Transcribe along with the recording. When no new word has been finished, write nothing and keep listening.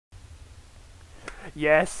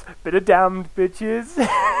Yes, bit of damned bitches.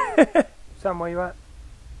 Sam, where you at?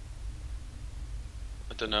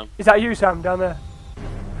 I don't know. Is that you, Sam, down there?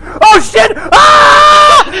 Oh shit!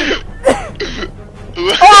 Ah!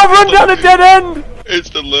 Oh, I've run down a dead end! It's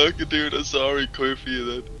the lurker, dude. I'm sorry, coming for you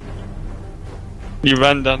then. You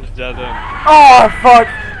ran down the dead end. Oh fuck!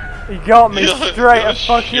 He got me You're straight a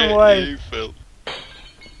fucking shit, way. You, Phil.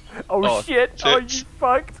 Oh shit! Oh, you tits.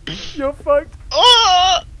 fucked. You're fucked.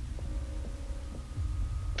 Ah!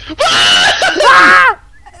 Ah!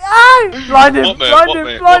 Ah! Blind him! What, mate? Blind What, him!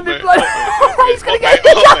 mate? Blind What, him! mate? Blind him! He's gonna get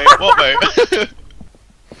me! What, mate?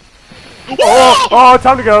 Oh,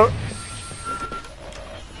 time to go.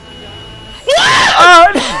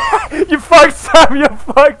 You fucked, Sam. You're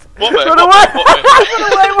fucked. What, mate? Run What, away! mate?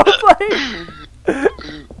 What, mate? Run away!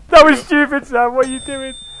 That was stupid, Sam. What are you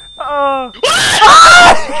doing? Oh.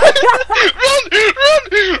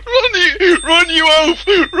 Run, you oaf!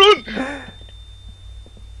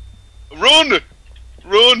 Run!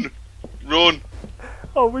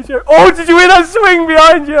 Oh, did you hear that swing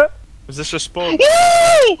behind you? Was this a spawn? Woo!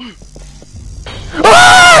 I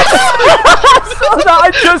saw that.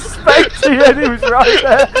 I just spectated and he was right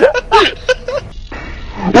there.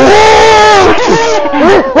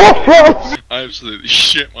 I absolutely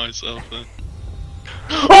shit myself then.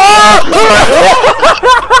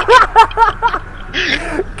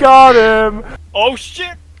 Got him. Oh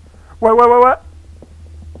shit! Wait.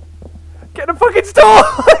 Get the fucking store.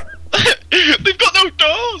 They've got no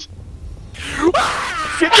doors!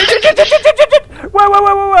 Shit.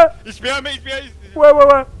 Wait. He's behind me, he's behind me! Wait.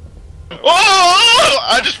 Oh!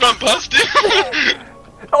 I just ran past him!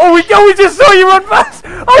 Oh, we just saw you run fast.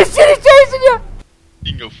 Oh shit, he's chasing you.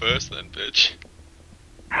 You can go first then, bitch.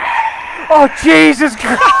 Oh Jesus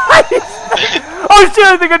Christ! Oh shit,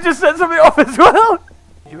 I think I just set something off as well.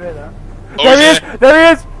 Did you hear that? Oh, There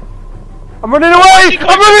he is! I'm running away!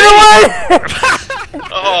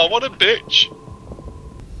 Oh, what a bitch!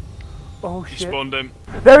 Oh He shit. spawned him.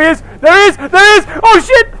 There he is! Oh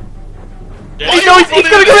shit! Yeah, He's gonna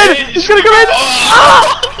come in! He's gonna come in!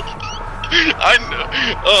 I know.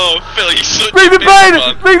 Oh, Phil, you're such Bring a the pain! bitch,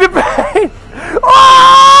 man. Bring the pain!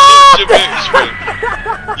 Oh! Such a bitch, man.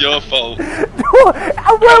 Your fault.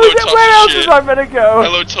 Where else was I gonna go?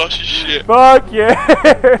 Hello, Tosh, shit. Fuck you!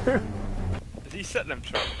 Did he set them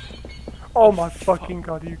traps? Oh my fucking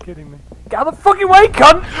god, are you kidding me? Get out of the fucking way,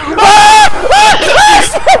 cunt!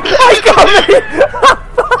 I got me!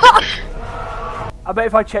 I bet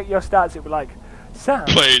if I check your stats, it'd be like, Sam.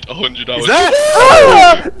 Played 100 hours. Is that?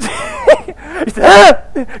 He's there!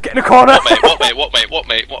 Get in the corner!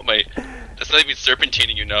 What, mate? That's not even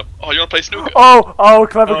serpentining you now. Oh, you wanna play snooker? Oh,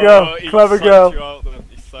 clever girl. He Clever psyched girl. you out then.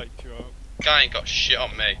 He psyched you out. Guy ain't got shit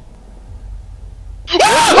on me.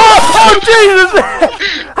 Oh, Jesus!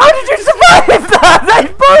 How did you survive that?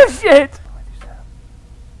 That's bullshit!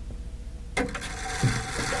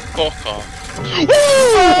 Fuck off.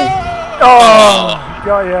 Oh,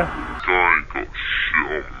 got ya. Guy ain't got shit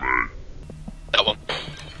on me. That one.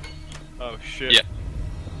 Oh shit. Yeah.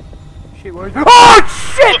 Shit, where is it? Oh,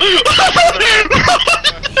 shit!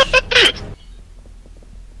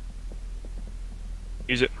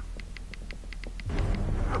 Use it.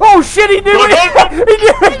 Oh shit, he knew it! He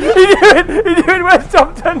knew it! Where's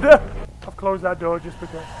Tom Tender? I've closed that door just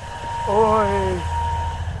because. Oi!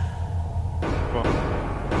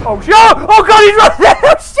 Oh shit! Oh god, he's right there!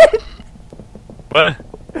 Oh shit! Where?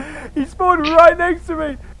 He spawned right next to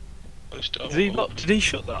me! Did he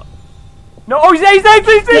shut that? No, oh he's there! He's in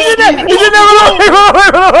there! He's in there!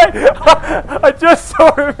 Run away! I just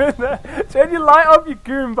saw him in there! Turn your light off, you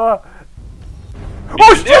goomba!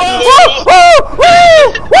 Oh shit!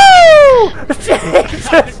 Woo!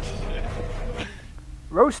 Jesus!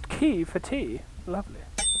 Roast key for tea. Lovely.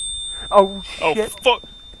 Oh Oh shit. fuck!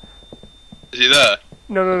 Is he there?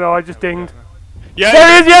 No, I just dinged. Yeah!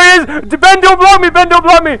 There he is! Ben, don't block me! Yes,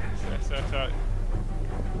 right.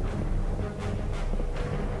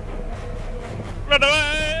 Run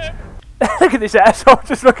away! Look at this asshole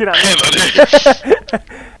just looking at me.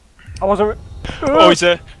 I wasn't. Oh, he's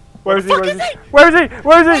there. Where is he? Where is he?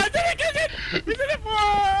 Where is he? He's in it!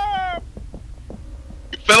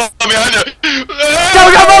 Phil, I'm behind you! Go!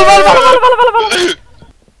 Follow!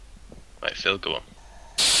 Right, Phil, go on.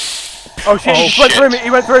 Oh shit! Oh, He went through me.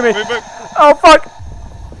 He went through me. Move. Oh fuck!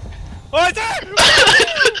 Oh, he's there!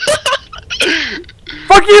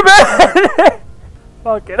 Fuck you, man!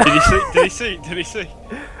 Fuck it. Did he see? Did he see you?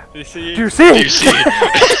 Do you see? Do you see it?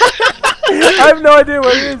 I have no idea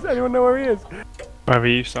where he is. Anyone know where he is? Where are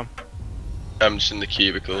you, Sam? I'm just in the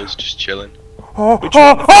cubicles, just chilling. Help me!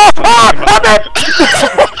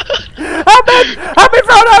 Help me,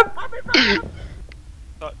 found him!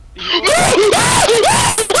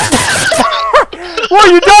 What,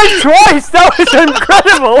 you died twice? That was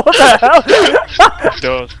incredible. What the hell?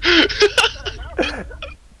 Doors.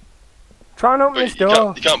 Try and open Wait, this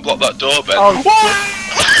door. you can't block that door, Ben. Oh,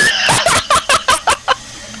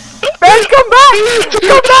 Ben, come back!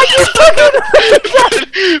 Come back, you fucking...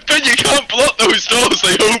 Ben, you can't block those doors,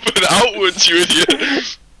 they open outwards, you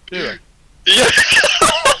idiot! Do Yeah!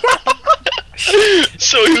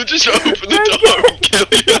 So he'll just open the door and kill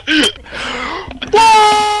you!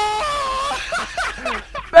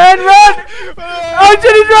 Ben, run! Oh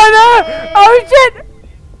shit, he's right there! Oh shit!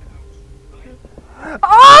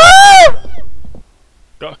 Oh!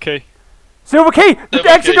 Got a key. Silver key! The Silver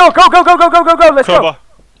exit key. door! Go, go, go, go, go, go, go! Let's Cover. go!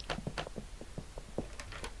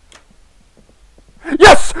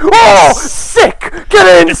 Yes! Oh! Sick!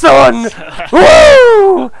 Get in, son!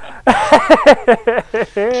 Woo! I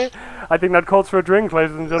think that calls for a drink,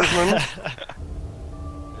 ladies and gentlemen.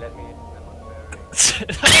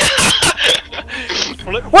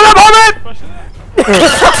 What up, Hobbit?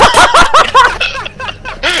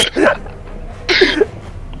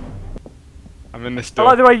 I'm in this I door.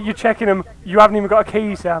 like the way you're checking them. You haven't even got a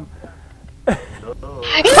key, Sam. Oh,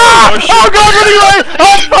 Oh god, running away!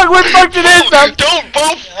 Oh fuck, we're fucked in here, Sam! Don't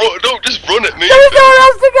both don't just run at me! There's nowhere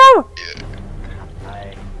else to go!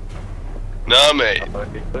 Nah, mate.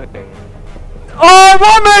 Oh,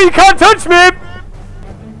 what, mate? You can't touch me!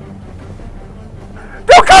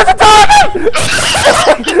 Don't close the door! No!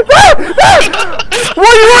 No!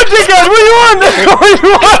 What do you want, dickhead? What do you want? What do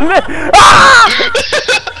you want? Ah!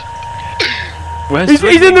 Where's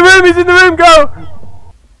He's in the room, he's in the room, go!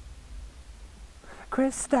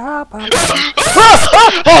 Christopher. Oh!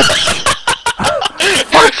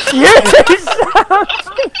 Fuck you!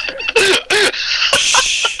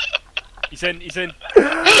 He's in.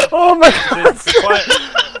 Oh my god! He's in. Quiet.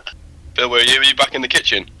 Bill, where are you? Are you back in the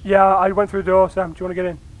kitchen? Yeah, I went through the door, Sam. Do you want to get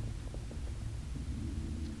in?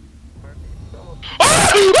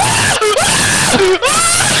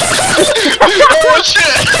 Oh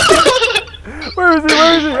shit! Where is he?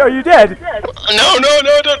 Where is he? Are you dead? No, don't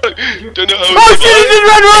know how. Oh shit, he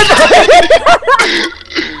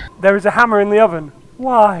just ran! There is a hammer in the oven.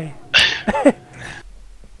 Why? I'm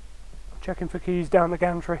checking for keys down the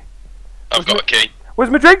gantry. I've got a key. Where's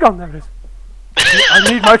my drink gone? There it is. I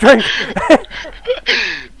need my drink.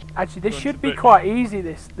 Actually, this should be quite easy.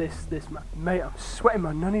 This, mate. I'm sweating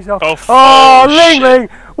my nunnies off. Oh, Ling shit. Ling,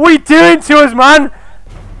 what are you doing to us, man?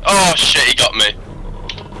 Oh shit, he got me.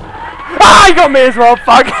 Ah, he got me as well.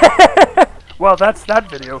 Fuck. Well, that's that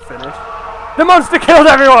video finished. The monster killed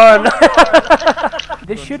everyone.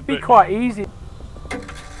 This should be quite easy.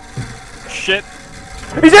 Shit.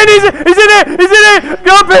 He's in it!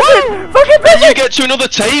 Go on, piss it! Fucking piss You it! get to another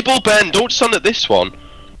table, Ben. Don't stand at this one.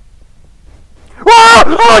 Whoa!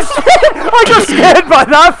 Oh shit! I got scared by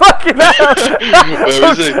that fucking hell!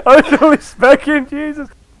 Where is he? I was only specking, Jesus.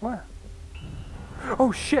 Where?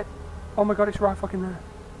 Oh shit! Oh my god, it's right fucking there.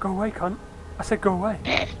 Go away, cunt. I said go away.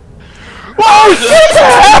 Whoa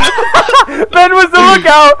shit! Ben was the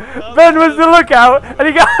lookout! Ben was the lookout! And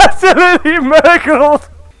he got absolutely murkled!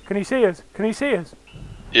 Can he see us? Can he see us?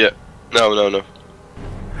 Yeah. No.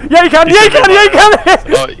 Yeah, you can! Yeah, you can! Yeah, you can!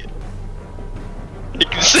 Oh, you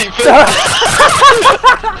can see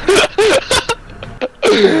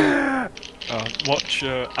Watch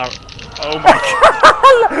oh my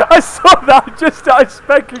god. I saw that! I just started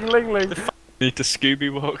specking Ling Ling. Need to Scooby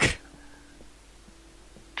walk.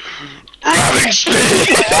 running speed.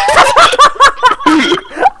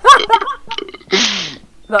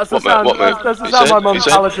 That's the What, mate? sound. What, mate? That's the Who sound said? my mum's Who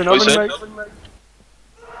said? allergen Who oven said? makes.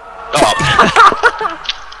 Oh.